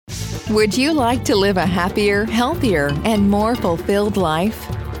Would you like to live a happier, healthier, and more fulfilled life?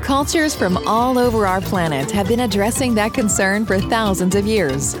 Cultures from all over our planet have been addressing that concern for thousands of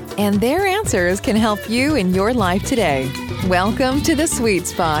years, and their answers can help you in your life today. Welcome to The Sweet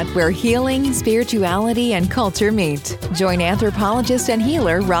Spot, where healing, spirituality, and culture meet. Join anthropologist and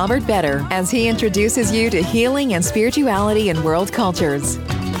healer Robert Better as he introduces you to healing and spirituality in world cultures.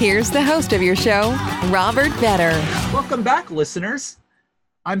 Here's the host of your show, Robert Better. Welcome back, listeners.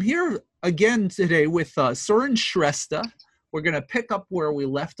 I'm here again today with Soren Shrestha. We're going to pick up where we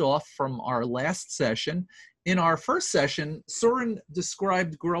left off from our last session. In our first session, Soren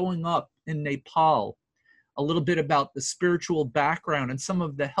described growing up in Nepal, a little bit about the spiritual background and some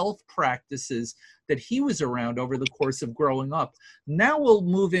of the health practices that he was around over the course of growing up. Now we'll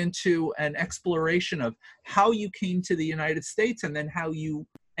move into an exploration of how you came to the United States and then how you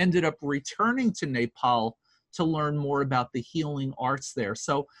ended up returning to Nepal to learn more about the healing arts there.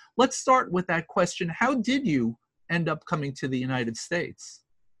 So let's start with that question. How did you end up coming to the United States?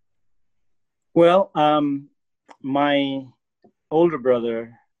 Well, my older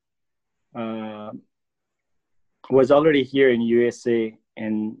brother was already here in USA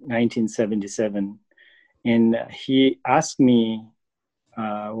in 1977. And he asked me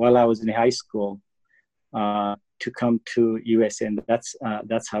while I was in high school to come to USA. And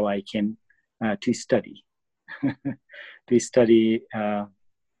that's how I came to study. To study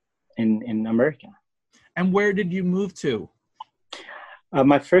in America. And where did you move to?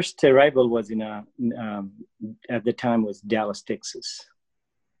 My first arrival was at the time was Dallas, Texas.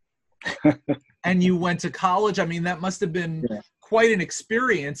 And you went to college? I mean, that must have been quite an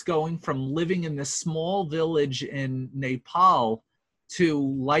experience going from living in this small village in Nepal to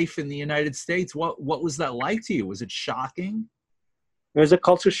life in the United States. What was that like to you? Was it shocking? It was a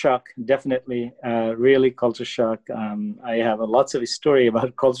culture shock, definitely, really culture shock. I have lots of story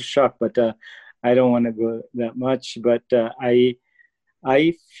about culture shock, but I don't want to go that much. But I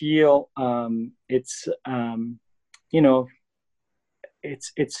feel it's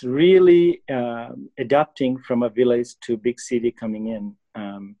it's really adapting from a village to big city coming in,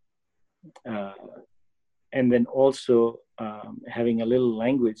 and then also having a little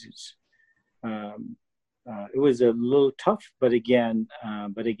languages. It was a little tough, but again,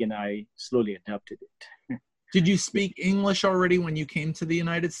 I slowly adapted it. Did you speak English already when you came to the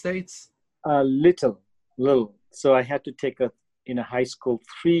United States? Little. So I had to take in a high school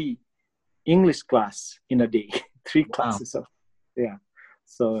 3 English class in a day, 3 classes of,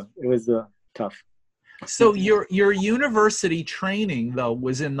 So it was tough. So your university training though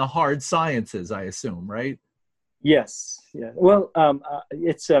was in the hard sciences, I assume, right? Yes. Yeah. Well,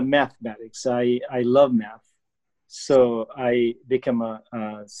 it's mathematics. I love math. So I became a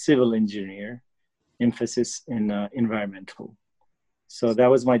civil engineer, emphasis in environmental. So that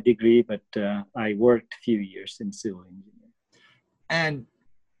was my degree, but I worked a few years in civil engineering. And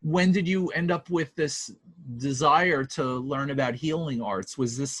when did you end up with this desire to learn about healing arts?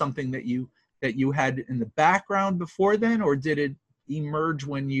 Was this something that you had in the background before then, or did it emerge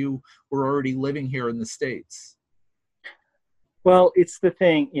when you were already living here in the States? Well, it's the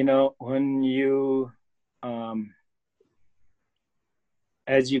thing, when you,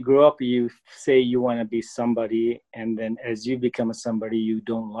 as you grow up, you say you want to be somebody, and then as you become a somebody, you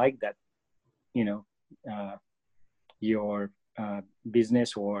don't like that, your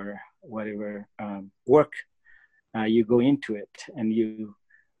business or whatever work, you go into it, and you,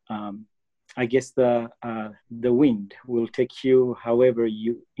 I guess the wind will take you however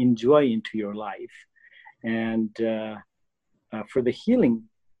you enjoy into your life, and for the healing,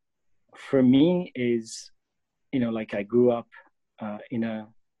 for me is, like I grew up in a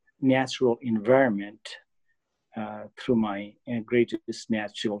natural environment through my greatest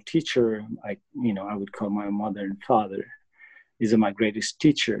natural teacher. I would call my mother and father is my greatest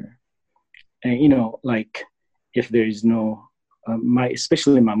teacher. And, like if there is no,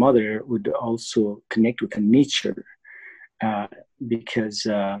 especially my mother would also connect with the nature because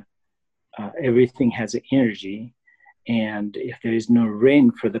everything has an energy. And if there is no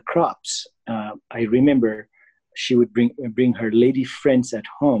rain for the crops, I remember she would bring her lady friends at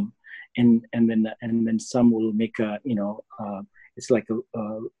home, and then some will make it's like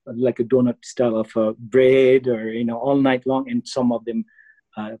a donut style of bread, or all night long, and some of them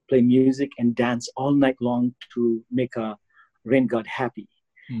play music and dance all night long to make a rain god happy.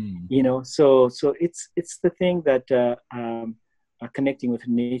 So it's the thing that connecting with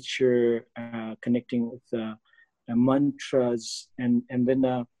nature, connecting with mantras, and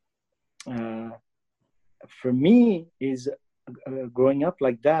then for me is growing up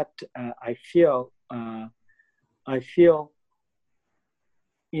like that. I feel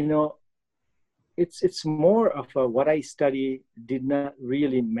it's more of a, what I study did not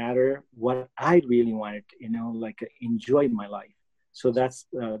really matter. What I really wanted, like enjoy my life. So that's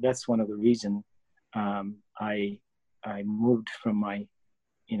one of the reason I moved from my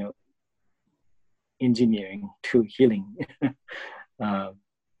you know engineering to healing. uh,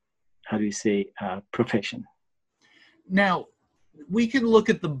 how do you say, profession. Now, we can look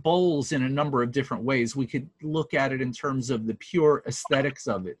at the bowls in a number of different ways. We could look at it in terms of the pure aesthetics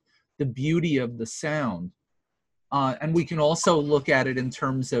of it, the beauty of the sound. And we can also look at it in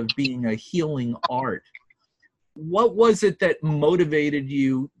terms of being a healing art. What was it that motivated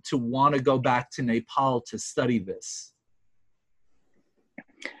you to want to go back to Nepal to study this?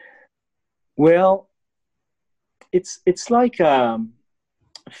 Well, it's like a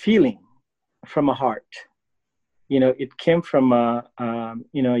feeling from a heart. It came from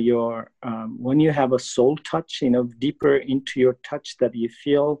your when you have a soul touch, deeper into your touch, that you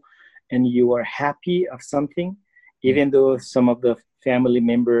feel and you are happy of something, even though some of the family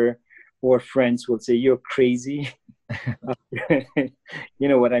member or friends will say you're crazy. You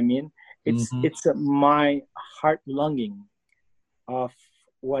know what I mean? It's my heart longing of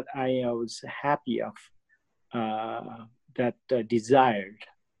what I was happy of, that desired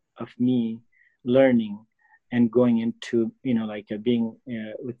of me learning and going into, like being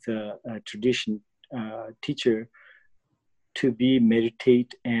with a tradition teacher, to be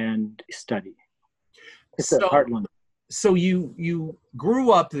meditate and study. It's a hard one. So you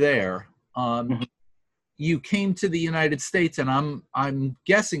grew up there. You came to the United States, and I'm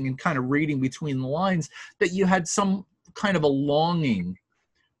guessing, and kind of reading between the lines, that you had some kind of a longing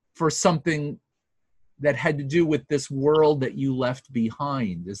for something that had to do with this world that you left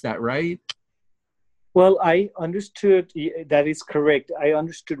behind. Is that right? Well, I understood, that is correct. I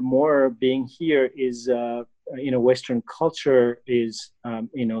understood more being here is, Western culture is,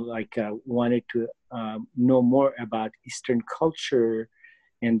 wanted to know more about Eastern culture,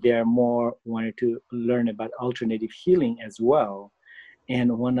 and they're more wanted to learn about alternative healing as well.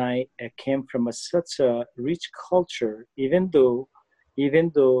 And when I came from such a rich culture, even though,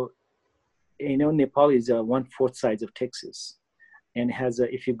 Nepal is 1/4 size of Texas, and has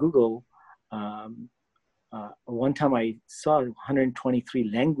if you Google, one time I saw 123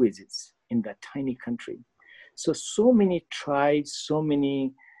 languages in that tiny country. So many tribes, so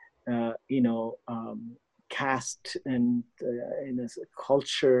many, caste and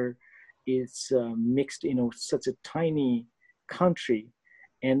culture is mixed in such a tiny country.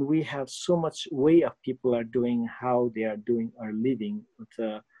 And we have so much way of people are doing, how they are living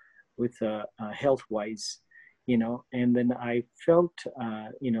with health-wise, and then I felt,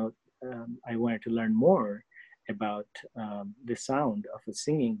 I wanted to learn more about the sound of a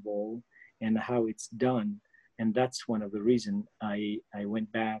singing bowl and how it's done. And that's one of the reasons I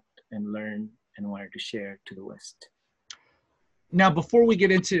went back and learned and wanted to share to the West. Now, before we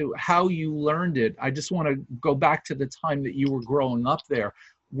get into how you learned it, I just want to go back to the time that you were growing up there.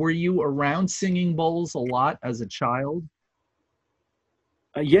 Were you around singing bowls a lot as a child?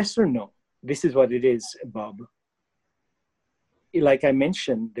 Yes or no? This is what it is, Bob. Like I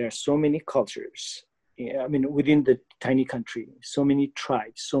mentioned, there are so many cultures. I mean, within the tiny country, so many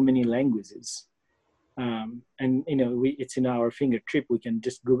tribes, so many languages. And, it's in our fingertip. We can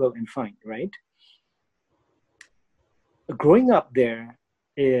just Google and find, right? Growing up there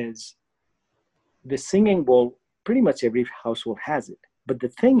is the singing bowl, pretty much every household has it. But the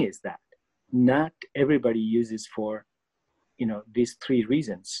thing is that not everybody uses for, these three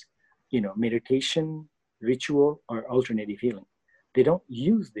reasons, meditation, ritual, or alternative healing. They don't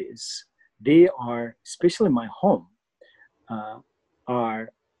use this. They are, especially in my home,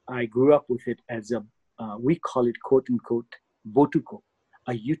 I grew up with it as a, we call it quote unquote, botuko,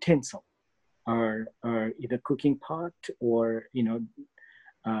 a utensil, or either cooking pot, or,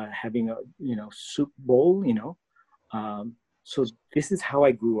 having a, soup bowl, so this is how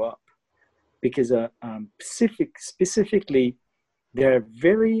I grew up, because specifically, there are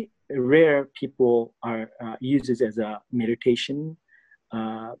very rare people are uses as a meditation,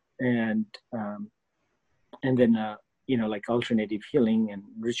 and then like alternative healing and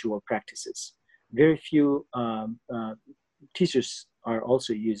ritual practices. Very few teachers are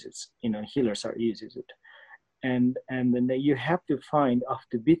also users, healers are users it, and then you have to find off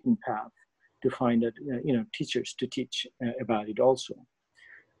the beaten path to find that teachers to teach about it also.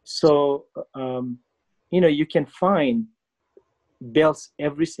 So you can find bells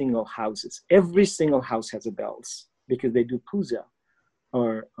every single houses. Every single house has a bells, because they do puja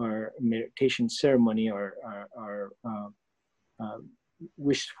or meditation ceremony, or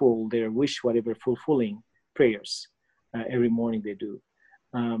wishful, their wish, whatever, fulfilling prayers every morning they do.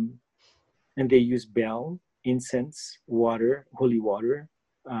 and they use bell, incense, water, holy water,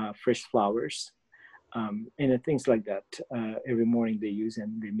 fresh flowers, and things like that. Every morning they use,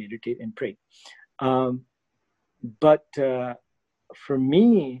 and they meditate and pray. But for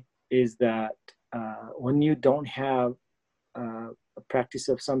me, is that when you don't have a practice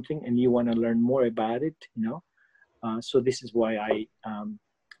of something and you want to learn more about it, so this is why I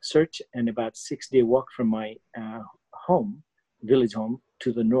search, and about 6-day walk from my village home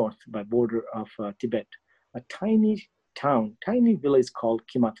to the north by border of Tibet, a tiny town, tiny village called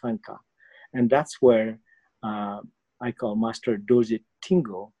Kimatanka. And that's where I call Master Dorje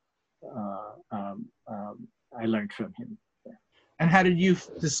Tingo. I learned from him. And how did you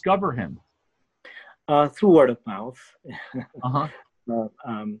discover him? Through word of mouth. Uh-huh.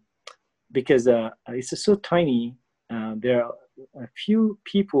 Because it's so tiny. There are a few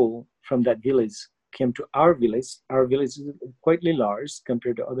people from that village came to our village. Our village is quite large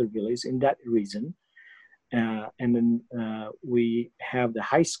compared to other villages in that region. And then we have the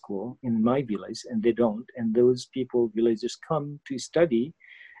high school in my village, and they don't. And those villagers come to study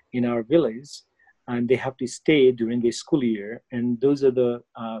in our village, and they have to stay during the school year. And those are the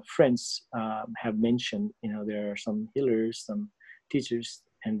friends have mentioned, there are some healers, some teachers,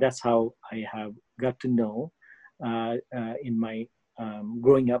 and that's how I have got to know in my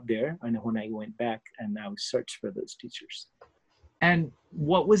growing up there, and when I went back and now searched for those teachers. And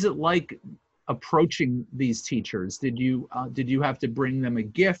what was it like approaching these teachers? Did you have to bring them a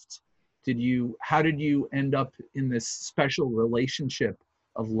gift? How did you end up in this special relationship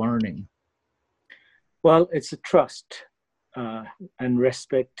of learning? Well, it's a trust and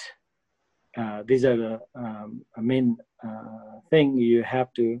respect. These are the main thing you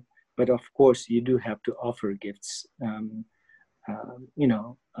have to, but of course you do have to offer gifts, and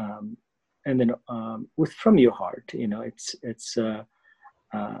then from your heart,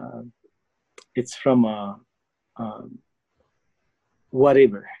 it's from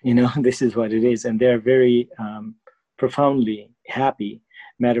whatever, this is what it is. And they're very profoundly happy.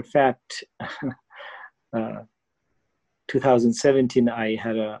 Matter of fact, 2017, I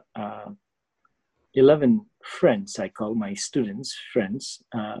had 11 friends, I call my students friends,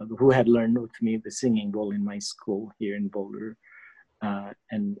 who had learned with me the singing bowl in my school here in Boulder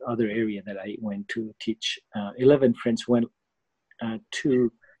and other area that I went to teach. 11 friends went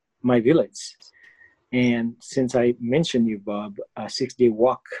to my village. And since I mentioned you, Bob, a 6-day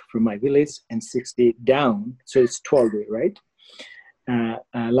walk from my village and 6-day down, so it's 12-day, right?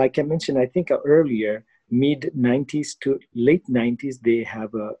 Like I mentioned, I think earlier, mid-90s to late 90s, they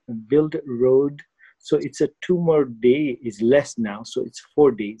have a build road. So it's a 2 more day is less now. So it's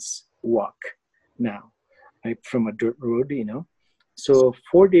 4 days walk now, from a dirt road, So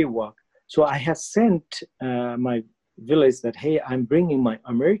 4-day walk. So I have sent my village that, hey, I'm bringing my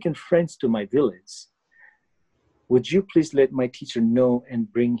American friends to my village. Would you please let my teacher know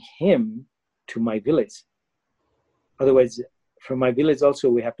and bring him to my village? Otherwise, from my village also,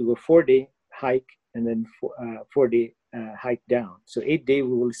 we have to go 4-day hike and then 4-day hike down. So 8 days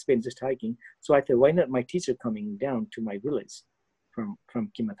we will spend just hiking. So I thought, why not my teacher coming down to my village from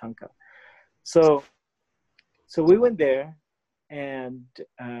Kimatanka? So we went there, and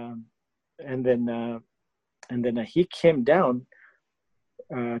then he came down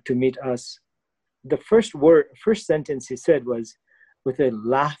to meet us. The first sentence he said was, with a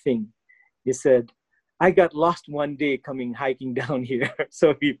laughing, he said, I got lost one day coming hiking down here.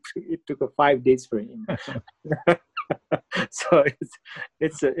 So it took 5 days for him. So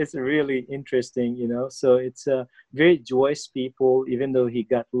it's really interesting, So it's very joyous people. Even though he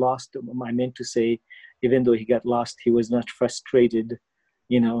got lost, I meant to say, even though he got lost, he was not frustrated.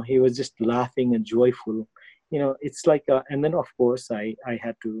 He was just laughing and joyful. It's like, and then of course I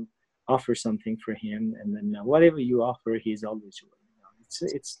had to offer something for him, and then whatever you offer, he's always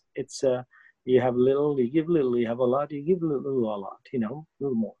willing. It's you have little, you give little. You have a lot, you give a lot. A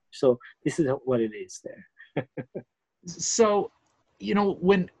little more. So this is what it is there. So,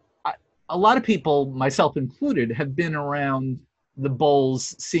 when a lot of people, myself included, have been around the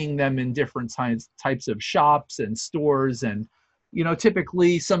bowls, seeing them in different types of shops and stores, and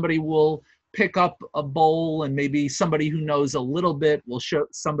typically somebody will pick up a bowl, and maybe somebody who knows a little bit will show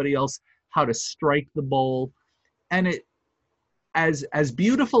somebody else how to strike the bowl. And it, as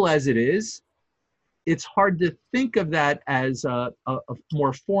beautiful as it is, it's hard to think of that as a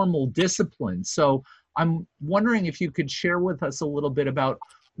more formal discipline. So I'm wondering if you could share with us a little bit about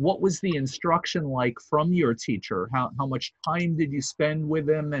what was the instruction like from your teacher? How much time did you spend with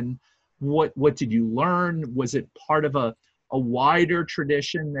him, and what did you learn? Was it part of a wider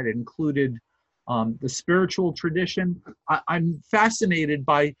tradition that included the spiritual tradition? I'm fascinated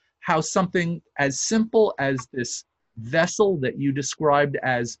by how something as simple as this vessel that you described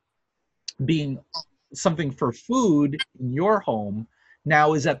as being something for food in your home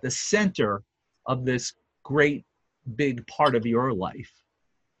now is at the center of this great big part of your life?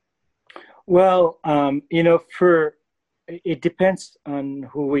 Well, it depends on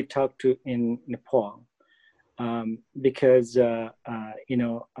who we talk to in Nepal. Because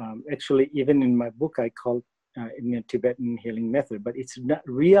actually, even in my book, I call in a Tibetan healing method, but it's not.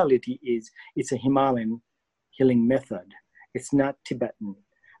 Reality is it's a Himalayan healing method. It's not Tibetan.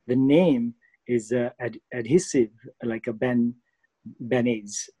 The name is adhesive, like a band-aid,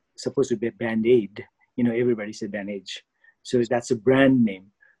 supposed to be a band-aid. Everybody said band-aid, so that's a brand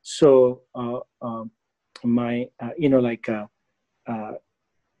name. So my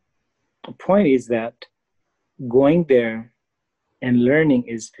point is that going there and learning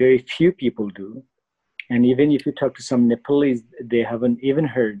is very few people do. And even if you talk to some Nepalese, they haven't even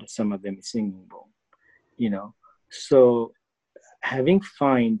heard some of them singing bowl, So having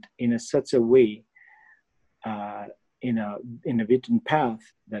find in such a way, in a written path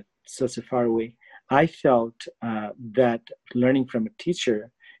that such a far away, I felt that learning from a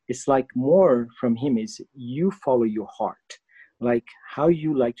teacher is like more from him is you follow your heart, like how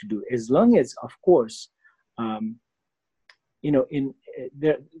you like to do, as long as, of course,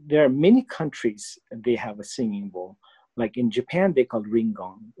 there are many countries they have a singing bowl. Like in Japan, they call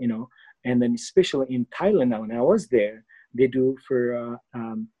ringgong, and then especially in Thailand, when I was there, they do for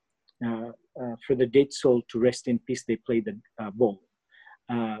the dead soul to rest in peace. They play the bowl.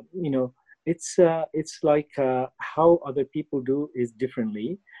 It's like how other people do is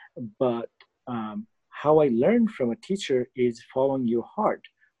differently, but how I learned from a teacher is following your heart.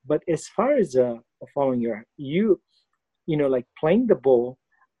 But as far as following like playing the bowl,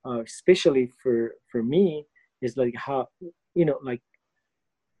 especially for me, is like how, like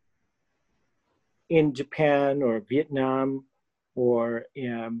in Japan or Vietnam or,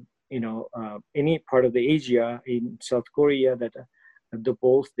 any part of the Asia, in South Korea, that the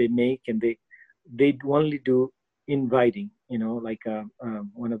bowls they make, and they only do inviting, like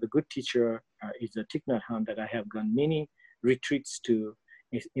one of the good teacher is a Thich Nhat Hanh that I have gone many retreats to.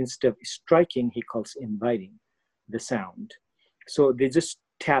 Instead of striking, he calls inviting the sound. So they just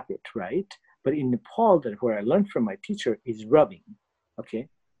tap it, right? But in Nepal, where I learned from my teacher, is rubbing, okay?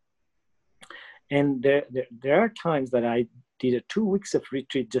 And there are times that I did a 2 weeks of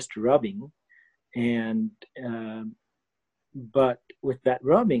retreat just rubbing, and but with that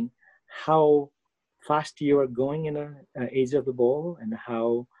rubbing, how fast you are going in a edge of the bowl, and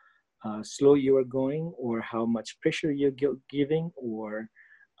how slow you are going, or how much pressure you're giving, or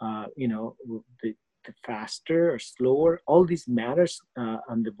the faster or slower, all these matters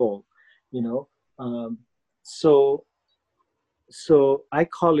on the bowl, so I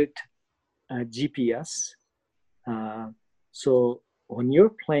call it GPS. So when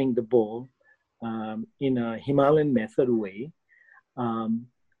you're playing the bowl in a Himalayan method way,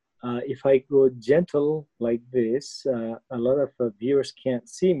 if I go gentle like this, a lot of viewers can't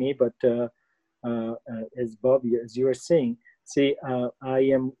see me, but as Bob, as you were saying, see, I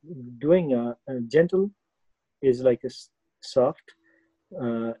am doing a gentle is like a soft,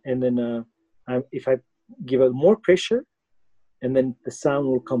 and then if I give it more pressure, and then the sound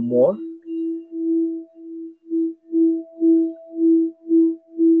will come more.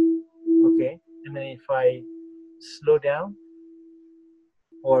 Okay, and then if I slow down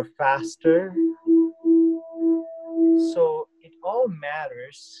or faster, so it all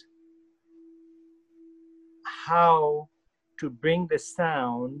matters how to bring the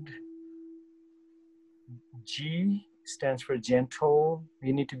sound. G stands for gentle.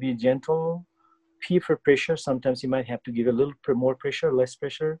 You need to be gentle. P for pressure. Sometimes you might have to give a little more pressure, less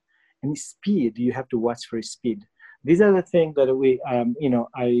pressure. And speed, you have to watch for speed. These are the things that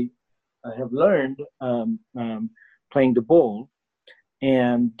I have learned playing the bowl,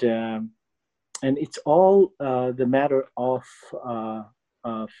 and it's all the matter of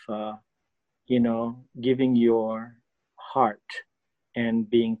giving your heart and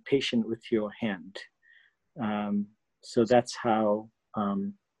being patient with your hand. So that's how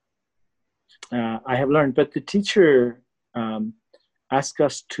I have learned. But the teacher asked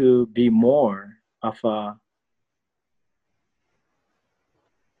us to be more of a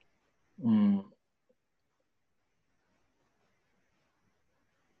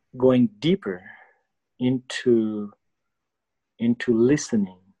going deeper into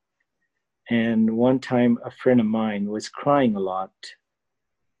listening. And one time a friend of mine was crying a lot,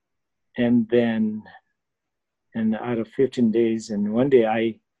 and out of 15 days, and one day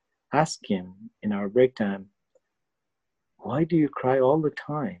I asked him in our break time, why do you cry all the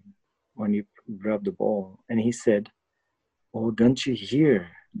time? when you rub the bowl. And he said, oh, don't you hear?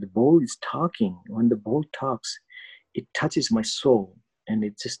 The bowl is talking. When the bowl talks, it touches my soul, and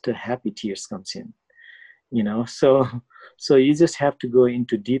it's just a happy tears comes in. So you just have to go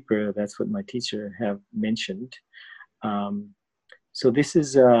into deeper. That's what my teacher have mentioned. So this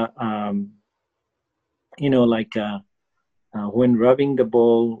is, when rubbing the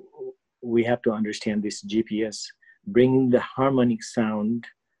bowl, we have to understand this GPS, bringing the harmonic sound.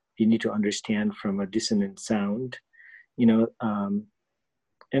 You need to understand from a dissonant sound, and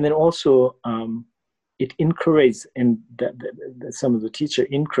then also it encourages, and some of the teacher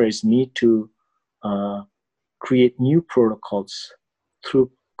encouraged me to create new protocols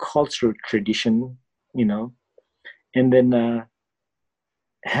through cultural tradition, and then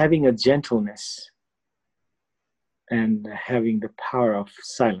having a gentleness and having the power of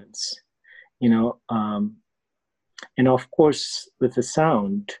silence, and of course with the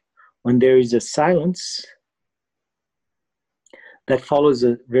sound, when there is a silence that follows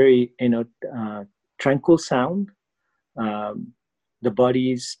a very tranquil sound, the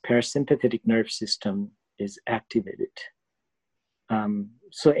body's parasympathetic nerve system is activated.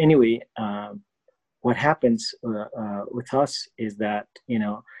 So anyway, what happens with us is that,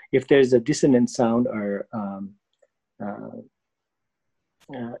 if there's a dissonant sound or,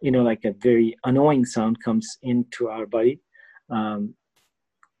 like a very annoying sound comes into our body,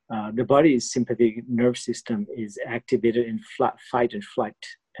 the body's sympathetic nerve system is activated and fight and flight,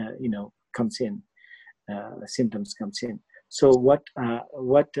 comes in, symptoms comes in. So what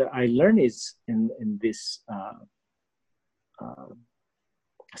I learned is in this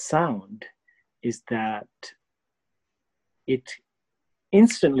sound is that it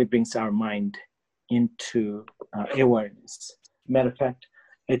instantly brings our mind into awareness. Matter of fact,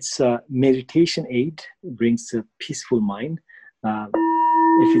 it's a meditation aid, brings a peaceful mind.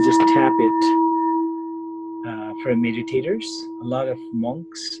 If you just tap it for meditators, a lot of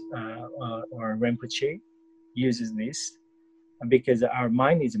monks or Rinpoche uses this, because our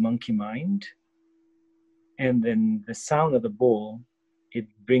mind is a monkey mind, and then the sound of the bowl, it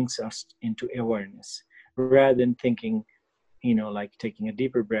brings us into awareness, rather than thinking, like taking a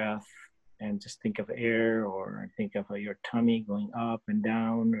deeper breath and just think of air, or think of your tummy going up and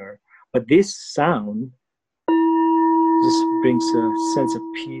down, but this sound just brings a sense of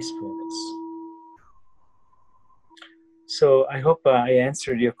peacefulness. So I hope I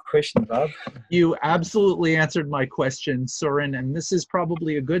answered your question, Bob. You absolutely answered my question, Soren, and this is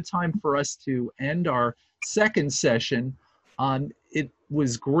probably a good time for us to end our second session. It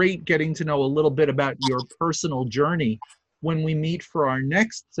was great getting to know a little bit about your personal journey. When we meet for our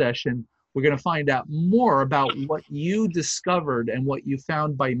next session, we're going to find out more about what you discovered and what you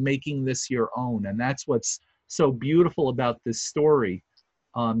found by making this your own. And that's what's so beautiful about this story,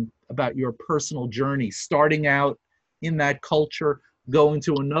 about your personal journey, starting out in that culture, going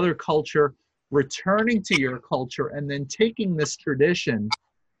to another culture, returning to your culture, and then taking this tradition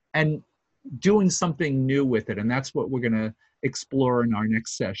and doing something new with it. And that's what we're going to explore in our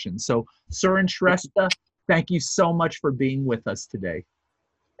next session. So Soren Shrestha, thank you so much for being with us today.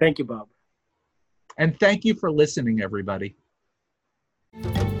 Thank you, Bob. And thank you for listening, everybody.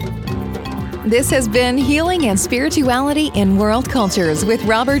 This has been Healing and Spirituality in World Cultures with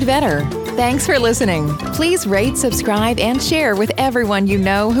Robert Vetter. Thanks for listening. Please rate, subscribe, and share with everyone you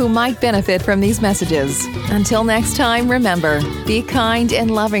know who might benefit from these messages. Until next time, remember, be kind and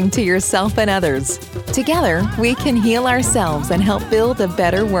loving to yourself and others. Together, we can heal ourselves and help build a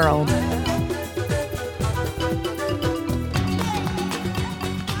better world.